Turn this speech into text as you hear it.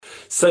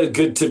So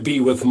good to be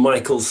with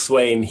Micahel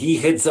Swain. He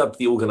heads up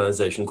the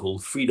organization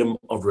called Freedom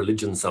of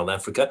Religion South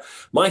Africa.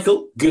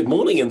 Micahel, good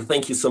morning, and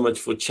thank you so much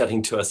for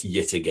chatting to us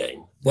yet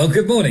again. Well,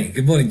 good morning.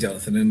 Good morning,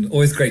 Jonathan, and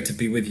always great to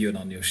be with you and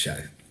on your show.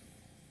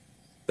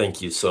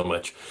 Thank you so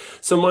much.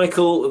 So,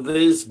 Micahel,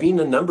 there's been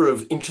a number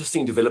of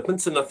interesting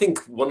developments, and I think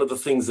one of the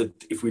things that,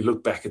 if we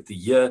look back at the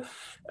year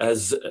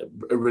as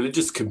a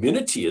religious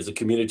community, as a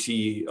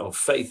community of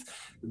faith,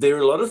 there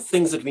are a lot of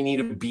things that we need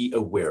to be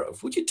aware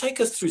of. Would you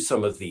take us through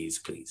some of these,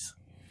 please?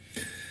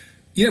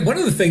 One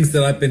of the things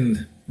that I've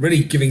been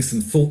really giving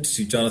some thought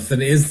to, Jonathan,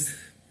 is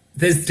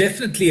there's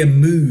definitely a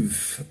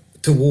move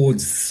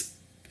towards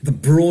the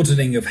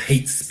broadening of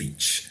hate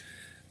speech.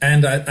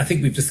 And I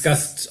think we've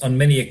discussed on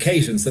many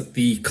occasions that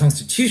the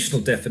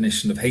constitutional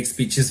definition of hate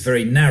speech is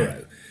very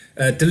narrow,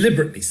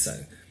 deliberately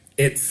so.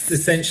 It's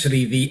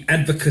essentially the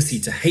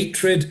advocacy to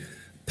hatred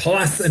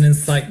plus an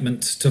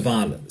incitement to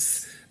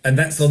violence. And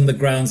that's on the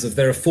grounds of,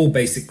 there are four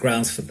basic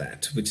grounds for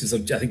that, which is,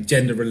 I think,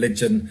 gender,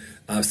 religion,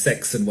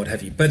 sex, and what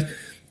have you. But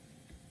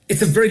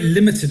it's a very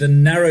limited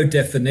and narrow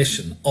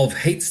definition of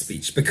hate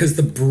speech, because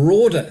the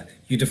broader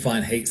you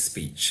define hate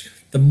speech,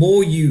 the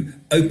more you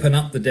open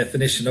up the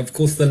definition, of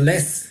course, the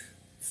less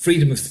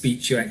freedom of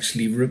speech you're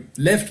actually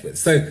left with.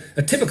 So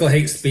a typical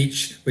hate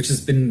speech, which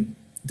has been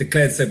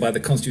declared so by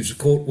the Constitutional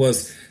Court,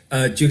 was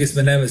Julius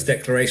Malema's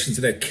declarations,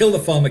 kill the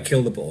farmer,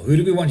 kill the bull. Who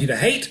do we want you to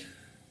hate?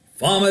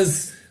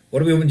 Farmers. What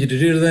do we want you to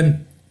do to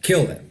them?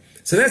 Kill them.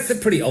 So that's a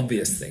pretty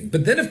obvious thing.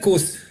 But then, of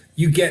course,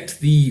 you get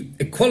the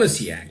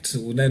Equality Act,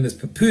 known as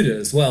PAPUDA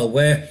as well,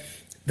 where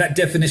that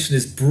definition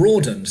is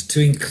broadened to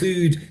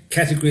include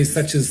categories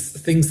such as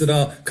things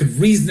that could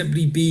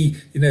reasonably be,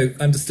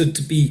 understood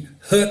to be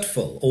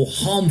hurtful or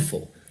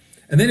harmful.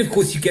 And then, of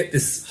course, you get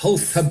this whole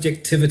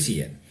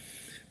subjectivity in.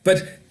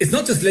 But it's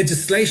not just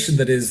legislation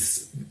that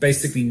is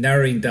basically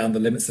narrowing down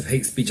the limits of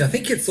hate speech. I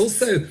think it's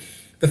also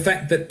the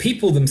fact that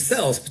people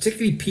themselves,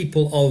 particularly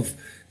people of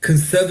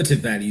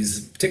conservative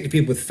values, particularly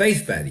people with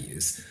faith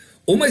values,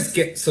 almost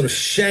get sort of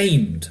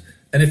shamed.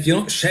 And if you're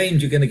not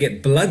shamed, you're going to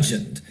get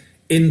bludgeoned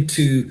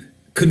into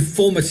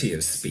conformity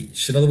of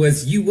speech. In other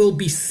words, you will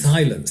be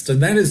silenced.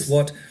 And that is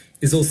what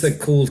is also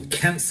called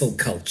cancel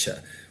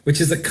culture,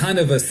 which is a kind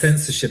of a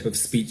censorship of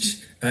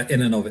speech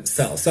in and of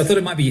itself. So I thought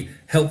it might be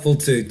helpful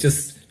to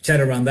just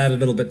chat around that a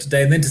little bit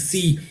today, and then to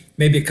see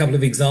maybe a couple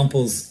of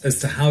examples as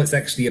to how it's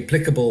actually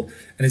applicable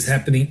and is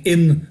happening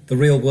in the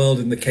real world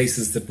in the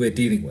cases that we're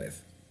dealing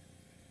with.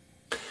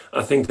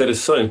 I think that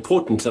is so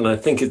important. And I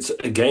think it's,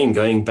 again,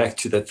 going back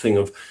to that thing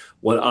of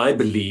what I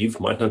believe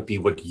might not be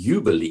what you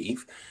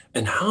believe.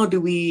 And how do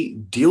we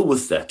deal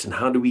with that? And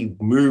how do we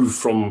move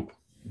from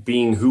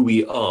being who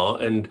we are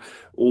and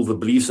all the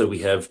beliefs that we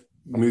have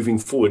moving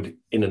forward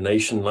in a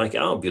nation like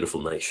our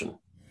beautiful nation?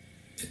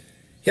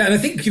 Yeah, and I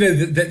think,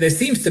 there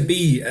seems to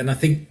be, and I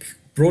think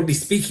broadly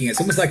speaking, it's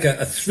almost like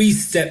a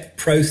three-step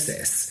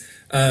process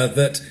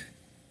that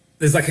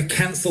there's like a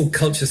cancel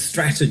culture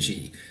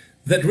strategy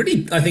that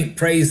really, I think,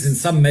 preys in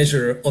some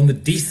measure on the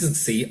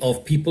decency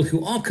of people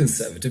who are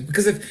conservative.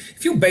 Because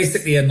if you're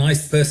basically a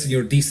nice person,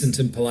 you're a decent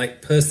and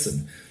polite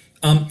person,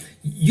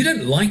 you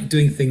don't like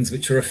doing things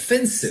which are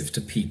offensive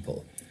to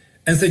people.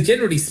 And so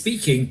generally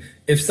speaking,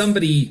 if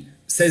somebody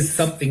says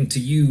something to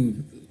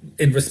you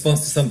in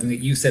response to something that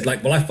you said,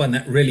 like, well, I find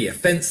that really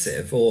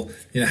offensive, or,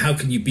 how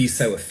can you be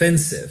so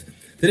offensive?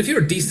 That if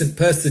you're a decent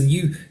person,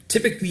 you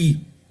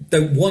typically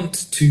don't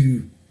want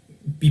to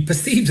be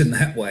perceived in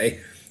that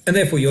way. And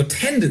therefore, your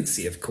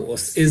tendency, of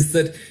course, is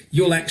that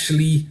you'll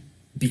actually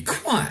be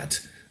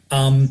quiet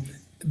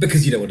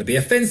because you don't want to be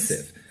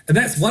offensive. And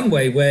that's one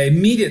way where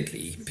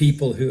immediately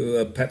people who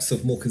are perhaps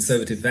of more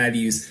conservative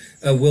values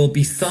will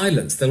be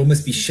silenced. They'll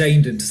almost be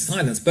shamed into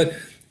silence. But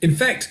in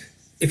fact,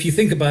 if you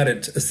think about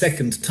it a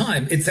second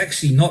time, it's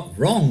actually not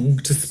wrong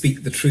to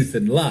speak the truth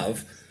in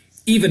love,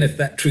 even if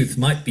that truth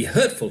might be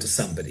hurtful to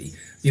somebody.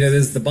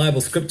 There's the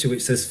Bible scripture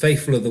which says,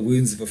 faithful are the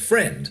wounds of a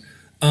friend.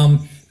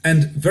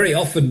 And very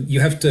often you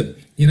have to,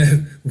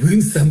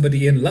 wound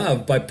somebody in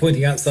love by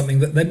pointing out something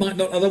that they might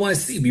not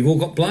otherwise see. We've all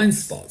got blind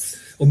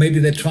spots, or maybe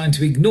they're trying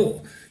to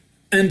ignore.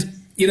 And,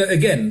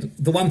 again,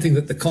 the one thing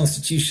that the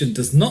Constitution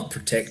does not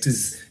protect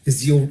is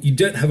you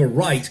don't have a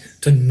right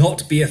to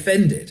not be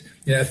offended.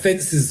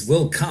 Offences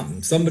will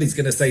come. Somebody's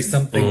going to say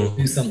something or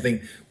do something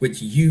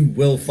which you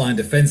will find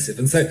offensive.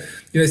 And so,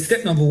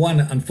 step number one,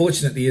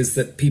 unfortunately, is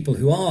that people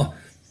who are,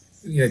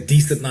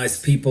 decent, nice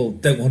people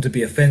don't want to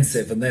be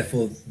offensive. And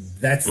therefore,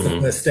 that's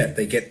the first step.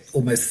 They get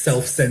almost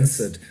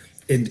self-censored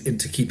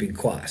into keeping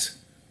quiet.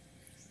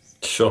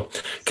 Sure.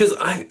 Because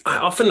I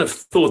often have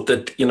thought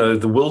that,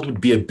 the world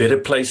would be a better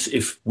place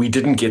if we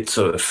didn't get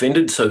so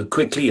offended so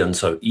quickly and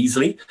so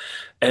easily.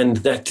 And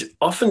that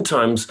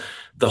oftentimes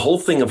the whole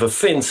thing of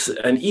offense,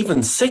 and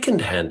even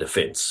secondhand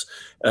offense,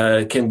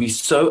 can be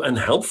so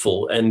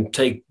unhelpful and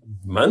take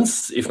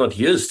months, if not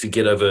years, to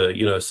get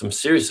over, some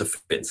serious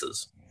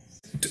offenses.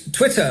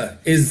 Twitter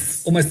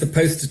is almost the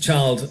poster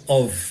child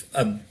of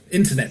an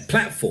internet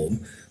platform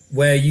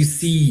where you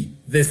see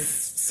this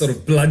sort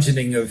of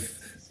bludgeoning of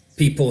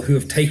people who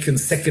have taken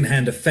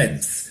secondhand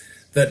offense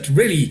that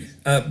really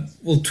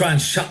will try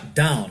and shut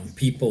down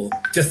people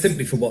just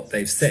simply for what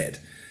they've said.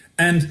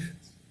 And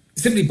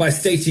simply by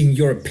stating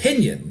your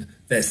opinion,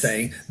 they're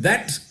saying,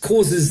 that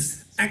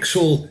causes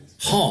actual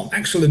harm,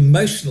 actual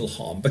emotional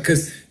harm,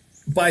 because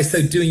by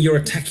so doing, you're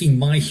attacking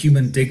my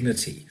human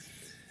dignity.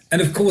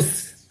 And of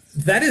course,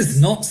 that is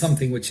not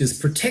something which is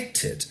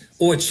protected,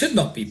 or it should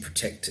not be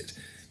protected.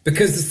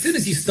 Because as soon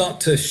as you start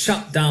to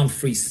shut down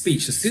free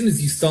speech, as soon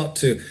as you start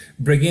to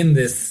bring in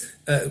this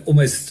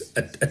almost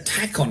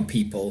attack on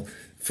people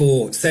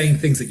for saying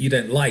things that you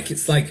don't like,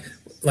 it's like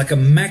a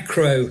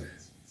macro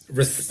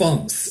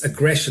response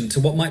aggression to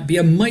what might be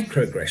a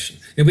microaggression.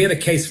 You know, we had a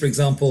case, for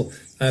example,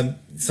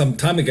 some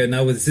time ago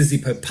now with Zizi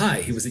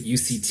Popai, who was at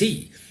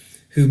UCT,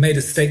 who made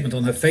a statement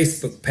on her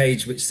Facebook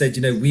page which said,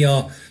 you know, we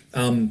are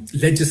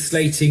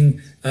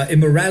legislating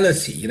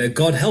immorality, you know,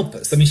 God help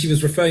us. I mean, she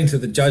was referring to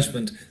the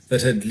judgment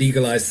that had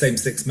legalized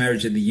same-sex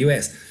marriage in the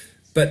US.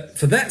 But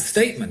for that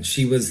statement,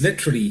 she was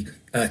literally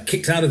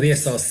kicked out of the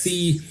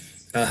SRC.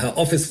 Her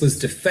office was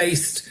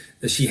defaced.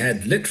 She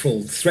had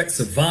literal threats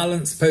of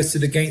violence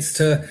posted against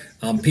her.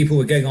 People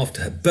were going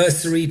after her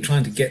bursary,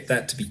 trying to get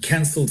that to be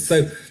cancelled.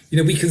 So, you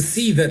know, we can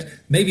see that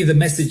maybe the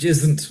message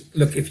isn't,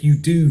 look, if you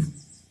do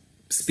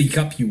speak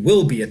up, you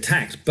will be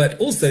attacked. But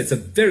also it's a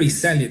very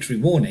salutary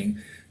warning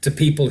to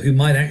people who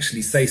might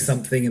actually say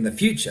something in the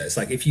future. It's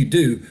like, if you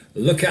do,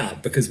 look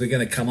out, because we're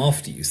going to come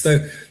after you.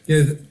 So,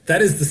 you know,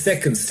 that is the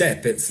second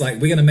step. It's like,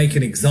 we're going to make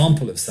an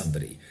example of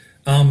somebody.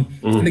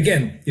 And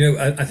again, you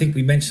know, I think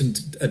we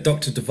mentioned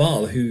Dr.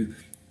 Duval, who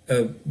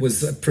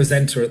was a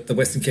presenter at the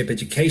Western Cape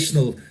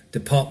Educational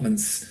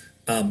Department's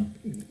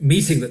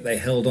meeting that they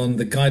held on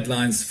the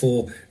guidelines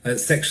for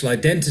sexual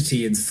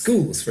identity in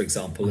schools, for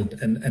example,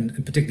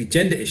 and particularly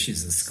gender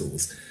issues in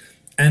schools.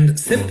 And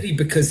simply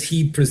because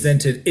he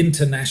presented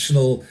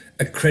international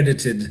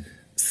accredited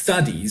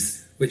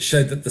studies which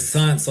showed that the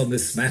science on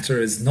this matter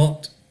is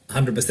not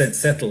 100%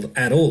 settled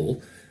at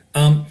all,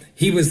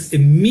 he was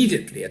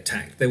immediately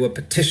attacked. There were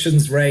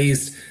petitions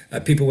raised.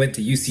 People went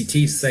to UCT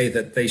to say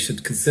that they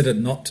should consider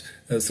not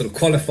sort of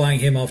qualifying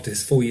him after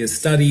his 4-year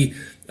study.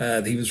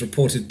 He was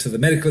reported to the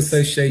Medical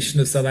Association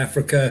of South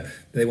Africa.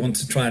 They want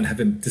to try and have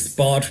him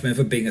disbarred from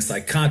ever being a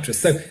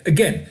psychiatrist. So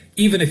again,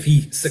 even if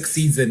he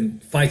succeeds in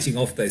fighting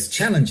off those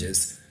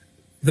challenges,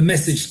 the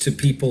message to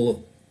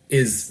people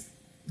is,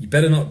 you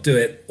better not do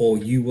it or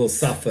you will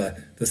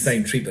suffer the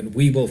same treatment.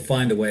 We will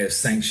find a way of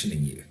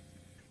sanctioning you.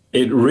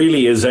 It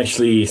really is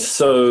actually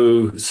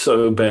so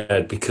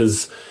bad,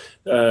 because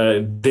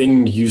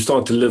then you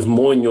start to live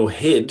more in your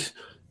head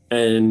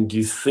and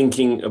you're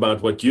thinking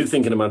about what you're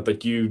thinking about,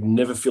 but you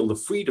never feel the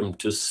freedom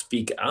to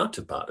speak out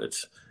about it.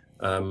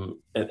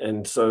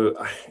 And so,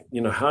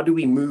 you know, how do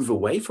we move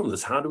away from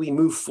this? How do we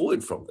move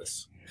forward from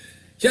this?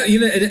 Yeah, you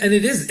know, and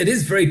it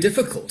is very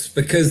difficult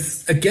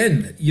because,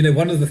 again, you know,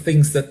 one of the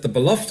things that the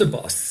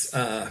Beloftabos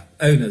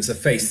owners are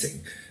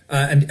facing,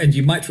 and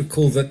you might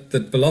recall that the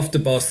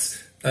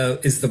Beloftabos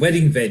is the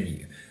wedding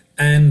venue,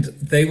 and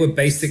they were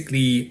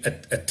basically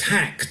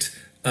attacked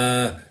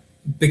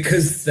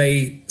because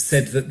they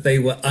said that they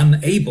were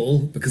unable,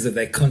 because of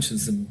their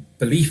conscience and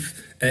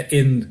belief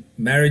in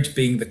marriage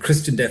being the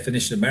Christian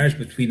definition of marriage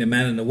between a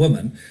man and a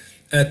woman,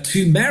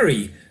 to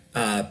marry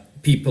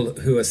people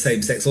who are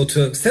same-sex, or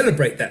to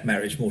celebrate that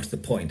marriage, more to the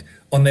point,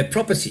 on their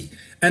property.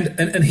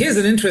 And here's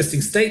an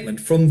interesting statement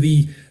from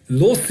the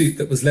lawsuit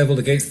that was leveled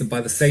against them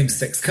by the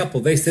same-sex couple.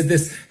 They said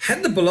this: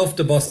 had the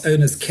Beloftabos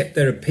owners kept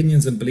their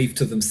opinions and belief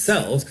to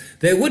themselves,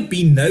 there would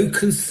be no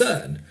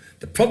concern.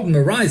 The problem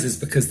arises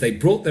because they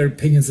brought their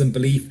opinions and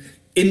belief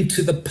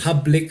into the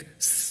public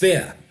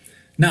sphere.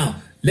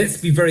 Now, let's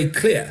be very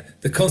clear.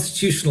 The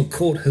Constitutional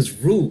Court has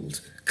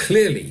ruled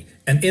clearly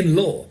and in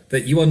law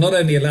that you are not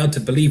only allowed to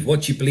believe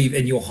what you believe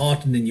in your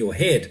heart and in your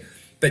head,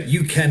 but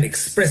you can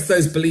express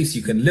those beliefs,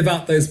 you can live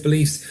out those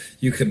beliefs,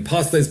 you can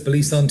pass those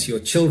beliefs on to your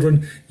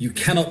children. You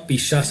cannot be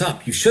shut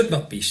up. You should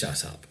not be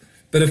shut up.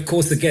 But of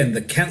course, again,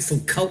 the cancel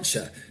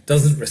culture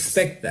doesn't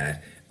respect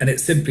that, and it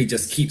simply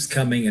just keeps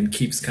coming and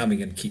keeps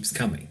coming and keeps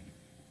coming.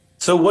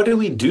 So what do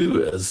we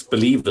do as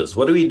believers?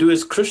 What do we do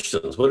as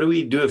Christians? What do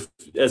we do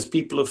as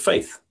people of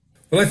faith?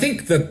 Well, I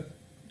think the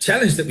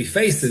challenge that we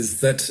face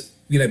is that,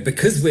 you know,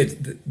 because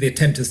the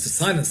attempt is to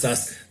silence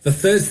us, the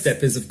third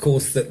step is, of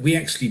course, that we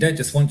actually don't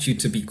just want you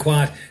to be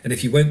quiet, and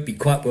if you won't be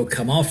quiet, we'll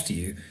come after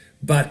you.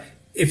 But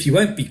if you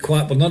won't be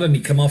quiet, we'll not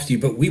only come after you,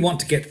 but we want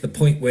to get to the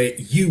point where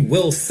you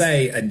will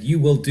say and you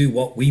will do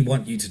what we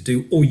want you to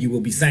do, or you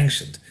will be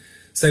sanctioned.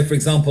 So, for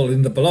example,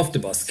 in the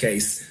Beloftabos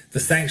case, the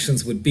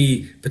sanctions would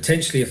be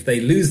potentially, if they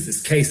lose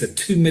this case, a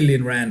 2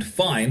 million rand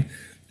fine,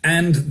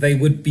 and they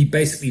would be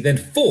basically then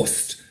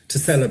forced to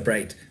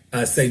celebrate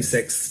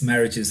same-sex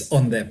marriages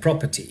on their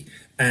property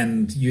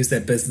and use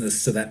their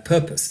business to that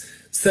purpose.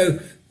 So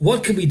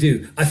what can we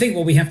do? I think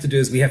what we have to do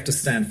is we have to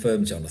stand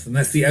firm, Jonathan.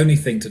 That's the only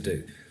thing to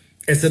do.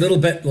 It's a little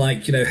bit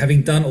like, you know,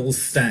 having done all,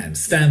 stand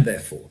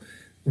therefore.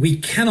 We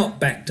cannot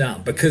back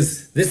down,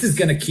 because this is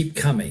going to keep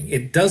coming.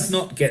 It does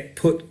not get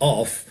put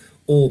off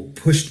or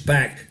pushed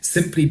back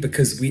simply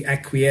because we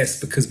acquiesce,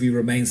 because we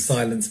remain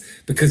silent,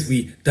 because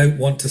we don't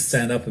want to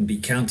stand up and be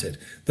counted.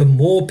 The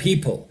more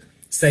people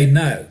say,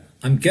 no,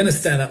 I'm going to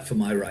stand up for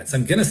my rights,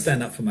 I'm going to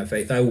stand up for my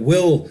faith, I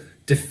will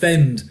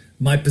defend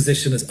my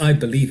position as I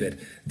believe it.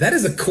 That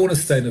is a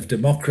cornerstone of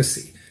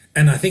democracy.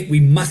 And I think we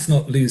must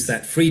not lose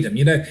that freedom.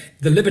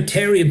 The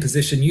libertarian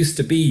position used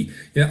to be,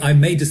 I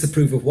may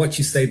disapprove of what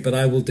you say, but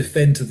I will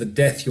defend to the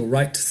death your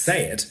right to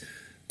say it.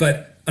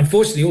 But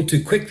unfortunately, all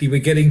too quickly, we're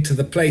getting to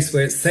the place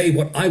where it's say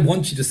what I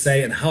want you to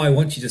say and how I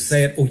want you to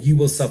say it, or you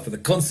will suffer the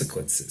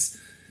consequences.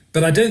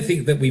 But I don't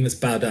think that we must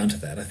bow down to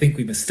that. I think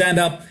we must stand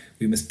up.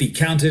 We must be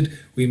counted.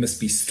 We must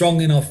be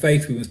strong in our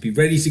faith. We must be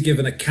ready to give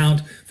an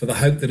account for the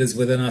hope that is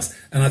within us.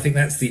 And I think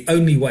that's the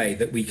only way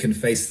that we can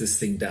face this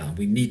thing down.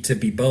 We need to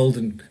be bold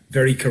and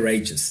very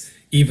courageous,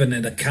 even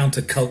in a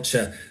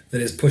counterculture that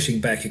is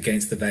pushing back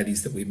against the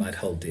values that we might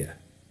hold dear.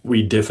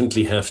 We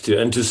definitely have to.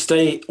 And to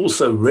stay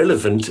also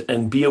relevant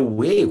and be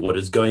aware what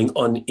is going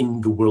on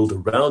in the world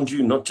around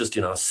you, not just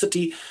in our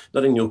city,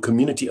 not in your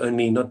community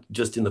only, not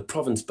just in the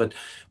province, but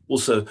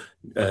also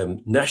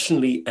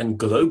nationally and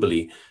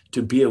globally,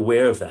 to be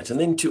aware of that,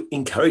 and then to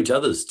encourage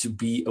others to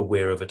be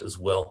aware of it as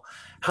well.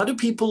 How do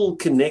people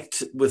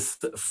connect with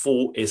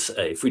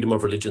 4SA, Freedom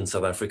of Religion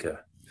South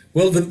Africa?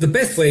 Well, the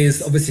best way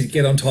is obviously to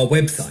get onto our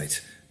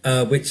website,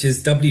 which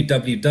is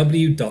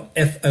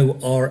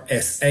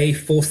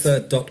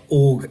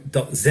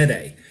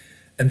www.forsa.org.za.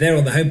 And there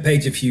on the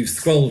homepage, if you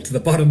scroll to the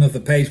bottom of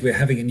the page, we're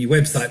having a new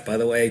website, by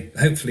the way,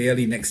 hopefully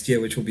early next year,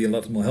 which will be a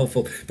lot more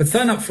helpful. But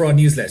sign up for our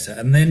newsletter,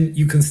 and then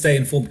you can stay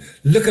informed.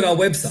 Look at our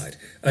website.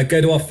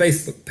 Go to our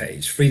Facebook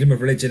page, Freedom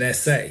of Religion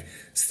SA.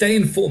 Stay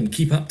informed,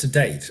 keep up to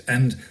date.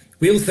 And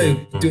we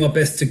also do our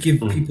best to give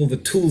people the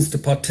tools to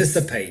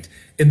participate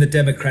in the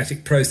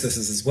democratic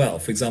processes as well.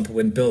 For example,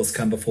 when bills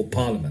come before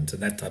Parliament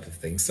and that type of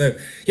thing. So,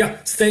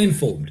 yeah, stay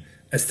informed,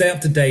 stay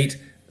up to date,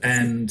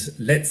 and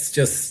let's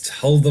just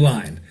hold the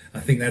line. I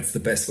think that's the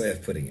best way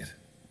of putting it.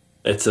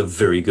 That's a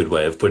very good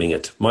way of putting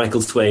it.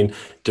 Micahel Swain,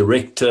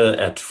 Director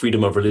at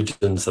Freedom of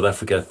Religion South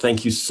Africa,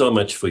 thank you so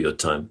much for your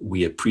time.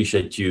 We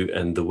appreciate you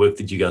and the work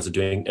that you guys are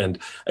doing. And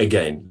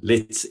again,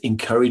 let's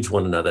encourage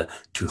one another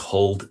to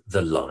hold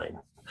the line.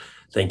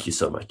 Thank you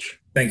so much.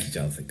 Thank you,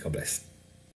 Jonathan. God bless.